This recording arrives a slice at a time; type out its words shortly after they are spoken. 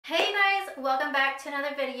welcome back to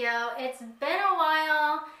another video. It's been a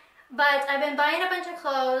while, but I've been buying a bunch of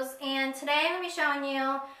clothes, and today I'm going to be showing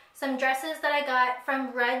you some dresses that I got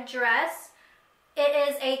from Red Dress. It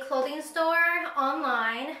is a clothing store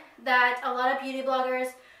online that a lot of beauty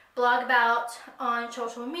bloggers blog about on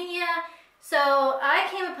social media. So I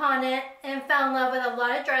came upon it and fell in love with a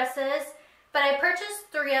lot of dresses, but I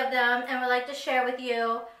purchased 3 of them and would like to share with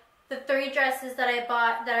you the 3 dresses that I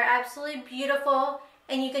bought that are absolutely beautiful,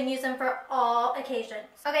 and you can use them for all occasions.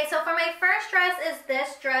 Okay, so for my first dress is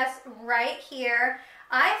this dress right here.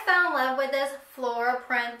 I fell in love with this floral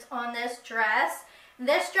print on this dress.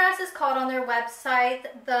 This dress is called on their website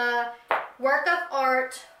the Work of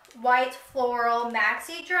Art White Floral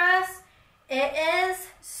Maxi Dress. It is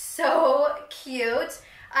so cute.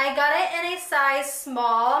 I got it in a size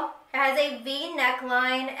small. It has a V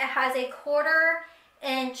neckline. It has a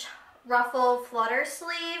 1/4-inch ruffle flutter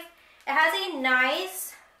sleeve. It has a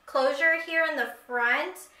nice closure here in the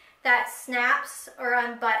front that snaps or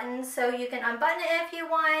unbuttons, so you can unbutton it if you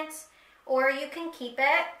want, or you can keep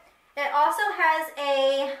it. It also has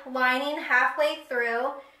a lining halfway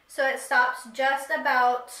through, so it stops just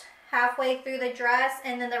about halfway through the dress,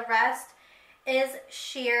 and then the rest is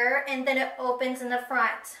sheer, and then it opens in the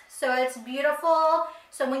front. So it's beautiful.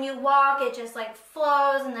 So when you walk, it just like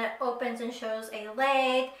flows, and then it opens and shows a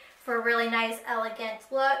leg for a really nice, elegant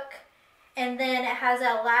look. And then it has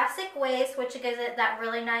an elastic waist, which gives it that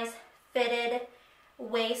really nice fitted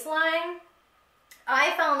waistline.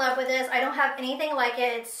 I fell in love with this. I don't have anything like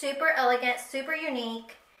it. It's super elegant, super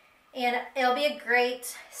unique, and it'll be a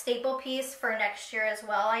great staple piece for next year as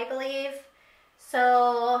well, I believe.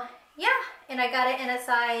 So yeah, and I got it in a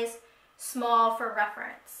size small for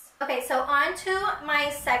reference. Okay, so on to my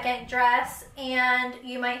second dress, and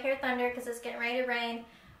you might hear thunder because it's getting ready to rain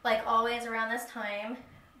like always around this time.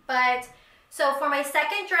 But so for my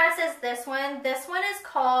second dress is this one. This one is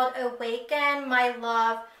called Awaken My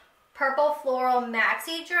Love Purple Floral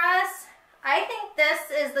Maxi Dress. I think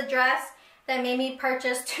this is the dress that made me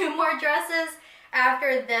purchase 2 more dresses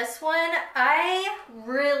after this one. I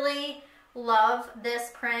really love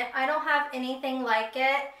this print. I don't have anything like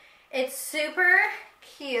it. It's super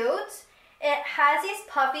cute. It has these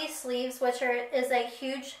puffy sleeves, which is a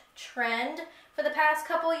huge trend for the past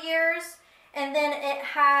couple years. And then it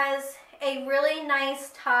has a really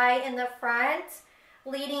nice tie in the front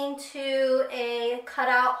leading to a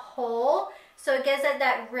cutout hole. So it gives it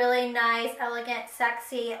that really nice, elegant,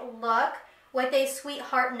 sexy look with a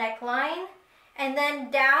sweetheart neckline. And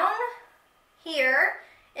then down here,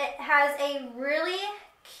 it has a really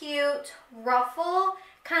cute ruffle,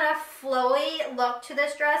 kind of flowy look to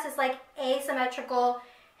this dress. It's like asymmetrical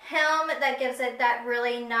hem that gives it that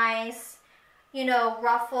really nice, you know,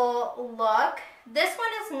 ruffle look. This one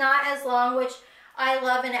is not as long, which I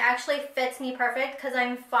love, and it actually fits me perfect because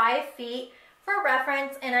I'm 5 feet for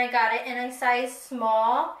reference, and I got it in a size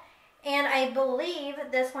small. And I believe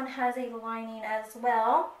this one has a lining as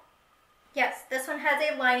well. Yes, this one has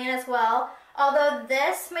a lining as well. Although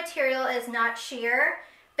this material is not sheer,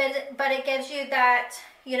 but it gives you that,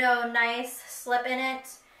 you know, nice slip in it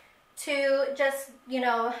to just, you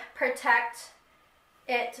know, protect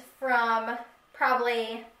it from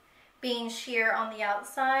probably being sheer on the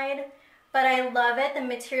outside. But I love it. The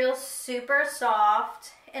material's super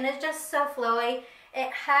soft, and it's just so flowy.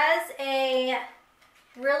 It has a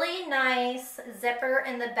really nice zipper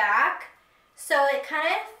in the back, so it kind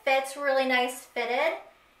of fits really nice fitted.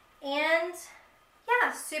 And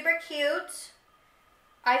yeah, super cute.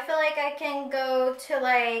 I feel like I can go to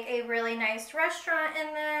like a really nice restaurant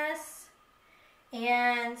in this.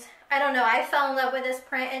 And I don't know, I fell in love with this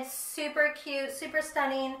print. It's super cute, super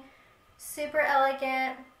stunning, super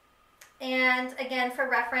elegant. And again, for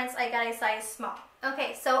reference, I got a size small.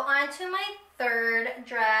 Okay, so on to my third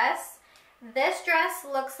dress. This dress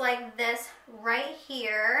looks like this right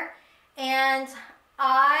here. And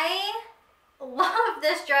I love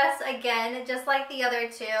this dress again, just like the other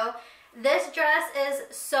 2. This dress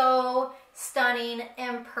is so stunning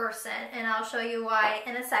in person, and I'll show you why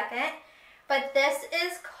in a second. But this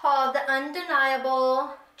is called the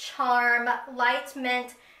Undeniable Charm Light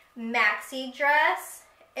Mint Maxi Dress.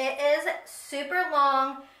 It is super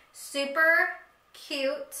long, super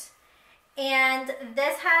cute, and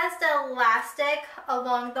this has the elastic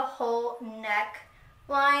along the whole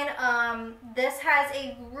neckline. This has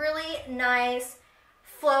a really nice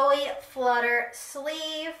flowy flutter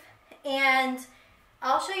sleeve, and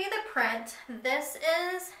I'll show you the print. This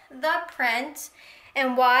is the print,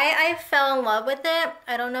 and why I fell in love with it,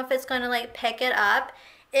 I don't know if it's going to like pick it up.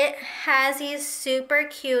 It has these super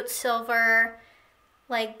cute silver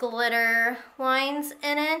like glitter lines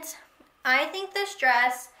in it. I think this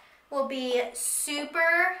dress will be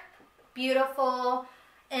super beautiful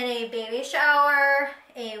in a baby shower,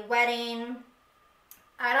 a wedding.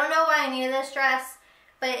 I don't know why I needed this dress,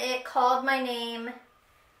 but it called my name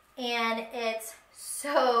and it's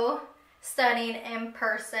so stunning in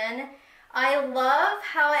person. I love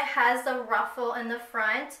how it has the ruffle in the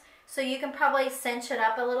front, so you can probably cinch it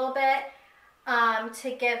up a little bit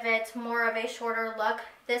to give it more of a shorter look.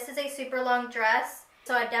 This is a super long dress,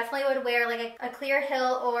 so I definitely would wear like a clear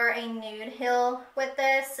heel or a nude heel with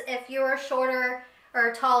this. If you were shorter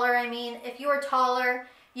or taller, if you were taller,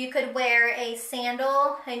 you could wear a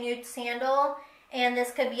sandal, a nude sandal, and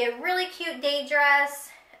this could be a really cute day dress.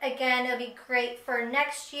 Again, it'll be great for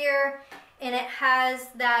next year, and it has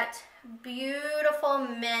that beautiful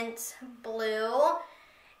mint blue,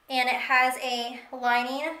 and it has a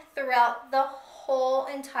lining throughout the whole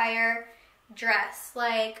entire dress.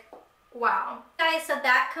 Like, wow. Guys, so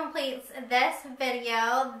that completes this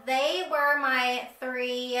video. They were my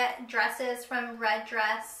 3 dresses from Red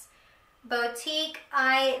Dress Boutique.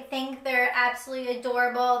 I think they're absolutely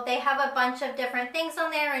adorable. They have a bunch of different things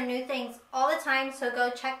on there and new things all the time, so go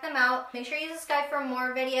check them out. Make sure you subscribe for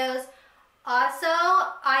more videos. Also,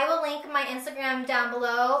 I will link my Instagram down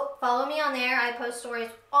below. Follow me on there. I post stories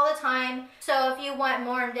all the time. So if you want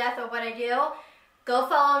more in depth of what I do, go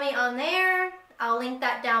follow me on there. I'll link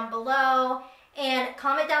that down below. And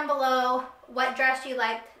comment down below what dress you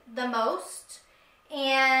liked the most.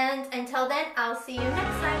 And until then, I'll see you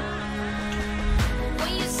next time.